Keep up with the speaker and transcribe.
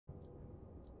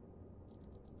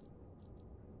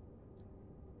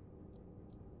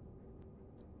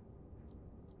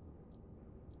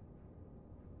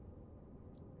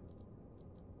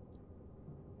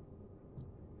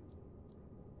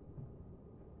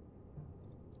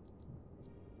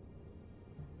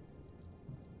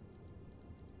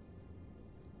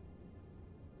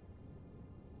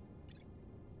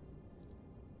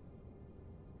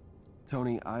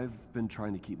Tony, I've been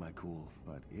trying to keep my cool,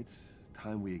 but it's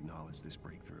time we acknowledge this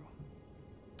breakthrough.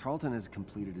 Tarleton has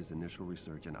completed his initial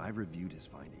research, and I've reviewed his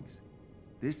findings.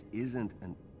 This isn't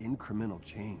an incremental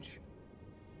change.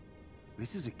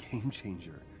 This is a game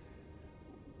changer.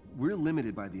 We're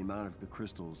limited by the amount of the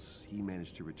crystals he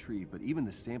managed to retrieve, but even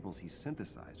the samples he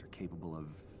synthesized are capable of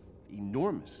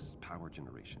enormous power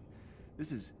generation.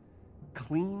 This is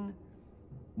clean,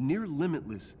 near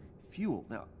limitless fuel.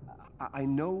 Now, I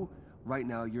know right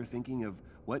now you're thinking of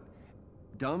what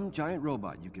dumb giant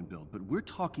robot you can build, but we're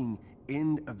talking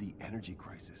end of the energy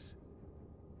crisis.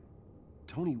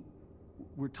 Tony,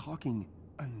 we're talking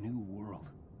a new world.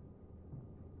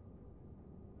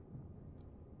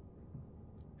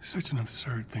 Such an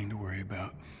absurd thing to worry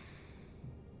about.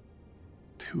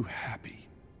 Too happy.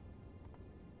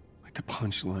 Like the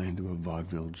punchline to a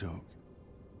vaudeville joke.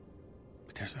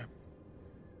 But there's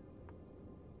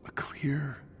a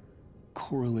clear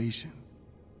correlation.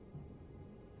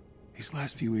 These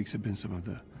last few weeks have been some of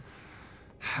the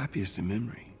happiest in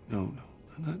memory. No,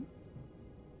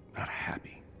 not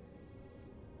happy.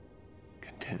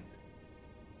 Content.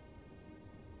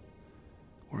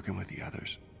 Working with the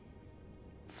others.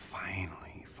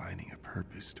 Finally finding a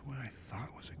purpose to what I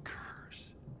thought was a curse.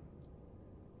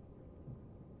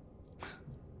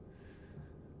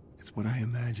 It's what I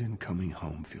imagine coming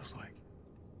home feels like.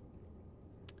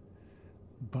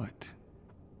 But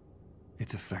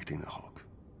it's affecting the Hulk.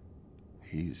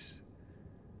 He's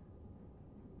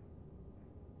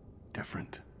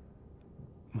different.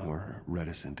 More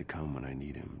reticent to come when I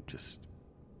need him, just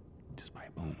by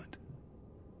a moment.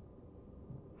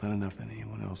 Not enough that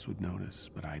anyone else would notice,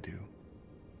 but I do.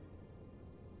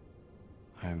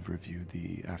 I've reviewed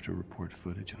the after-report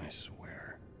footage, and I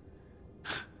swear,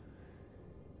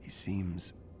 he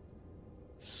seems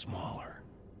smaller,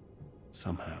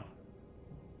 somehow.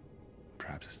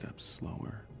 Perhaps a step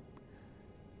slower.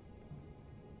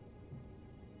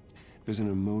 There's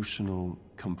an emotional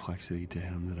complexity to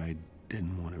him that I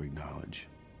didn't want to acknowledge.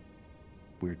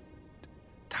 We're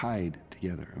tied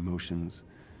together. Emotions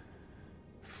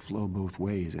flow both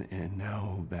ways, and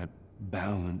now that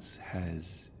balance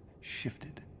has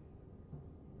shifted.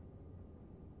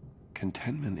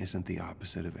 Contentment isn't the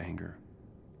opposite of anger.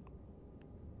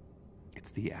 It's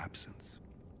the absence.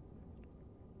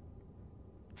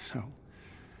 So,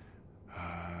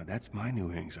 that's my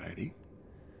new anxiety.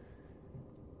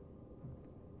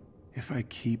 If I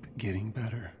keep getting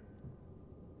better,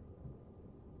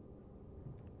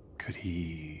 could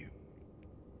he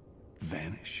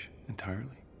vanish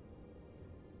entirely?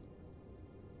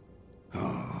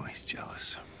 Oh, he's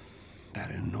jealous. That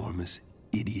enormous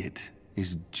idiot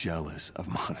is jealous of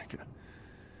Monica.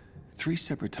 3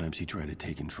 separate times he tried to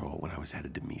take control when I was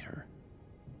headed to meet her.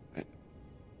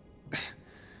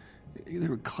 There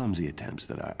were clumsy attempts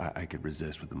that I could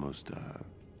resist with the most,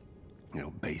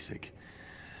 basic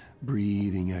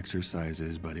breathing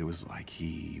exercises, but it was like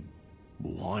he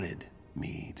wanted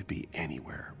me to be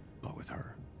anywhere but with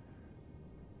her.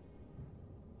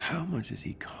 How much is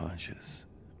he conscious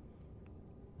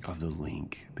of the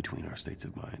link between our states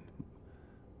of mind?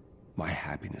 My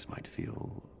happiness might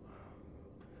feel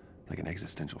like an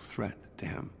existential threat to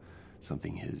him,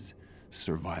 something his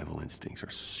survival instincts are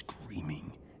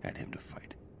screaming at him to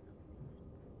fight.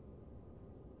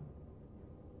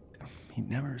 He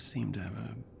never seemed to have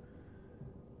a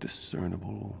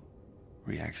discernible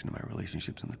reaction to my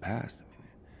relationships in the past. I mean,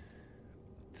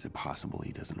 is it possible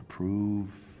he doesn't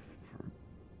approve? Or...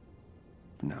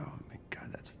 No, I mean,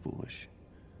 God, that's foolish.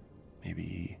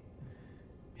 Maybe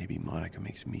Monica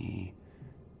makes me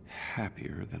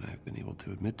happier than I've been able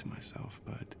to admit to myself,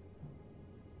 but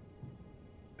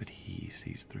he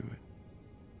sees through it.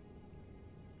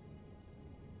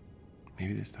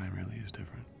 Maybe this time really is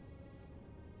different.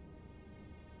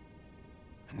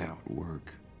 And now at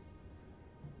work,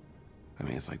 I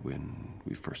mean, it's like when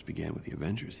we first began with the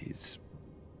Avengers, he's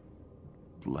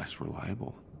less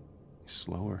reliable, he's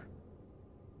slower.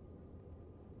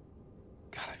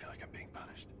 God, I feel like I'm being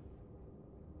punished.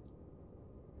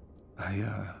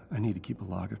 I need to keep a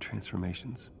log of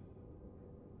transformations.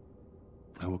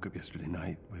 I woke up yesterday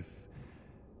night with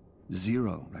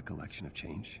 0 recollection of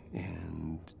change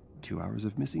and 2 hours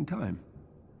of missing time.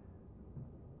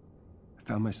 I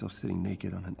found myself sitting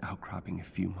naked on an outcropping a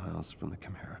few miles from the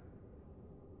Chimera.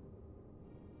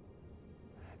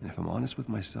 And if I'm honest with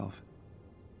myself,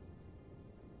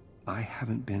 I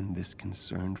haven't been this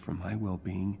concerned for my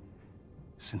well-being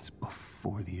since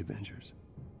before the Avengers.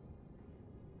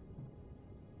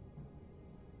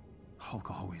 Hulk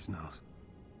always knows.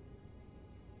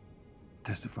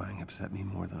 Testifying upset me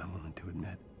more than I'm willing to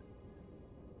admit.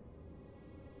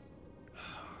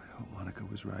 hope Monica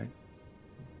was right.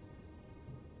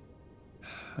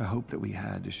 I hope that we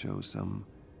had to show some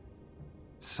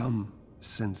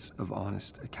sense of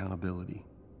honest accountability.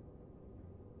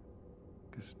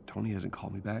 Because Tony hasn't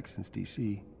called me back since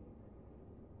DC.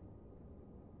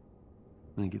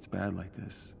 When it gets bad like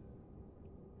this,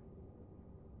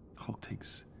 Hulk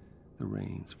takes the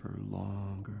reins for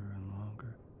longer and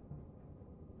longer.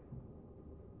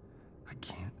 I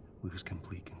can't lose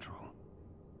complete control.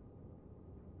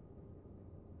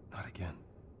 Not again.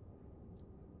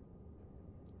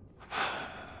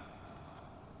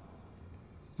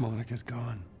 Monica's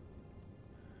gone.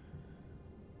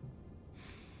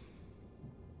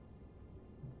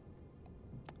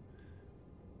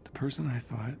 The person I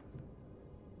thought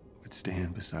would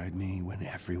stand beside me when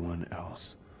everyone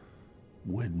else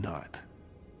would not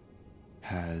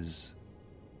has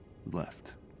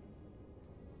left.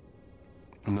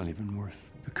 I'm not even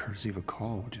worth the courtesy of a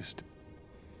call, just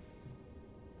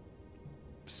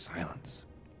silence.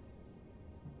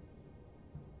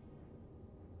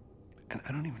 And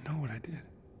I don't even know what I did.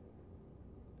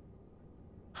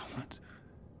 I want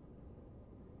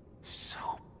so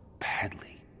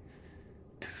badly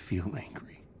to feel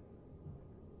angry.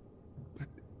 But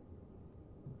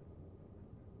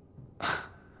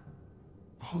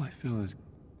all I feel is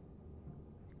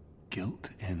guilt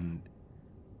and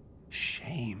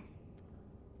shame.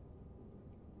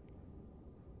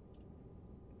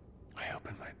 I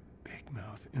opened my big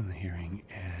mouth in the hearing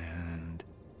and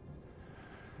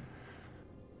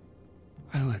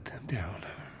I let them down.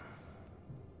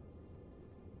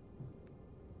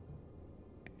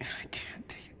 And I can't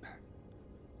take it back.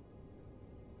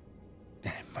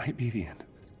 And it might be the end of it.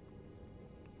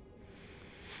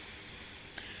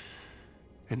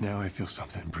 And now I feel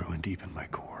something brewing deep in my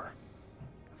core.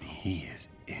 I mean, he is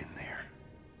in there.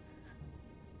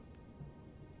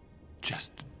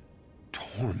 Just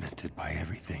tormented by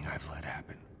everything I've let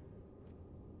happen.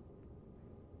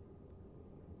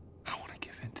 I want to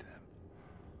give in to them.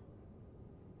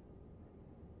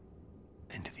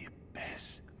 Into the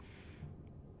abyss,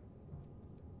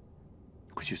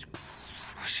 which is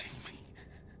crushing me,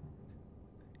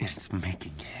 and it's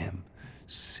making him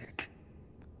sick.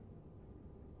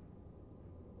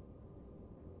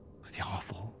 The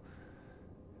awful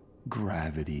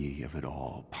gravity of it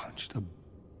all punched a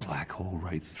black hole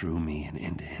right through me and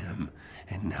into him,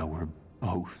 and now we're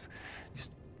both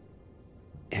just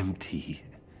empty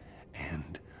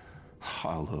and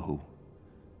hollow.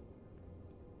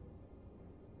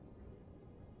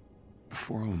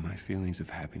 Before all my feelings of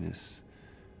happiness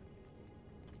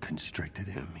constricted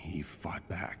him, he fought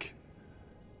back.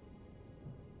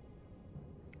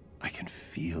 I can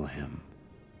feel him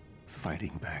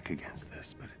fighting back against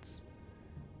this, but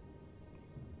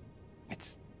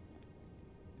it's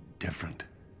different.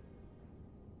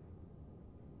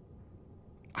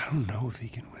 I don't know if he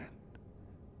can win.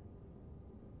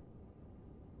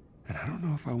 And I don't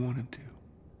know if I want him to.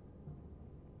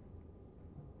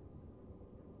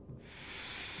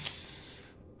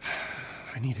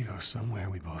 I need to go somewhere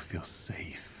we both feel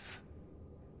safe.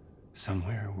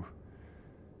 Somewhere where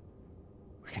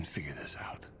we can figure this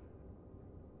out.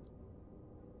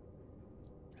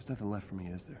 There's nothing left for me,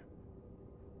 is there?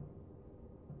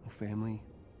 No family,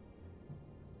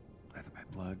 either by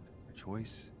blood or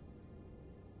choice.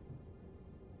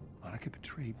 Monica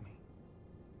betrayed me.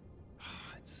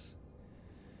 It's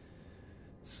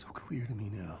so clear to me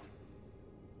now.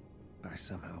 But I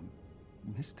somehow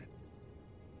missed it.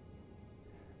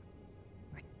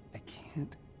 I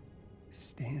can't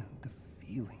stand the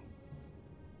feeling.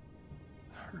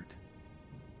 Hurt.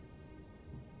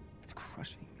 It's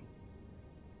crushing me.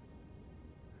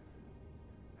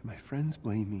 And my friends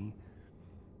blame me,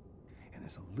 and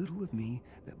there's a little of me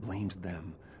that blames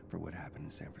them for what happened in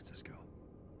San Francisco.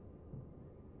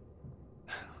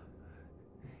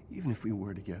 Even if we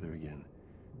were together again,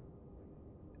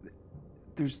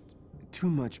 there's too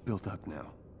much built up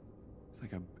now. It's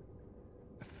like a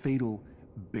fatal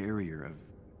barrier of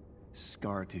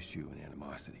scar tissue and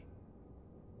animosity.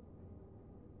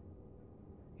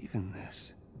 Even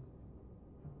this,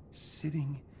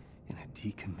 sitting in a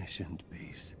decommissioned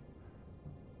base,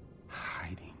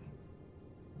 hiding,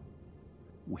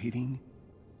 waiting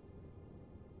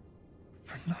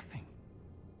for nothing.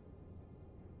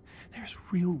 There's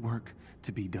real work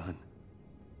to be done.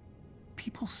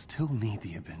 People still need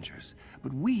the Avengers,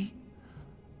 but we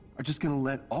are just gonna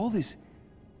let all this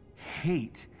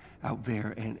hate out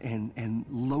there and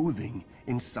loathing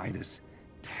inside us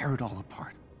tear it all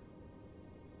apart.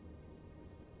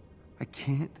 I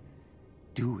can't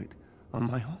do it on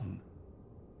my own.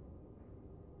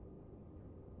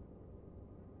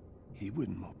 he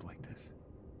wouldn't mope like this.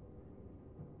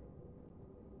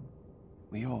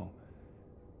 We all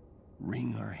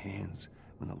wring our hands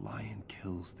when the lion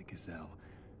kills the gazelle.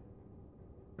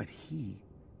 But he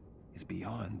is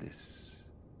beyond this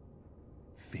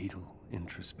fatal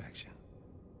introspection.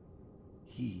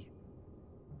 He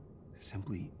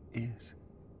simply is.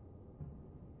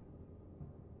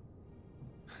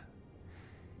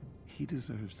 He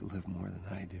deserves to live more than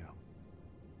I do.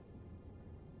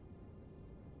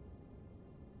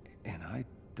 And I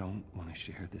don't want to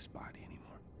share this body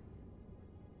anymore.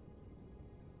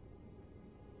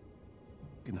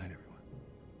 Good night, everyone.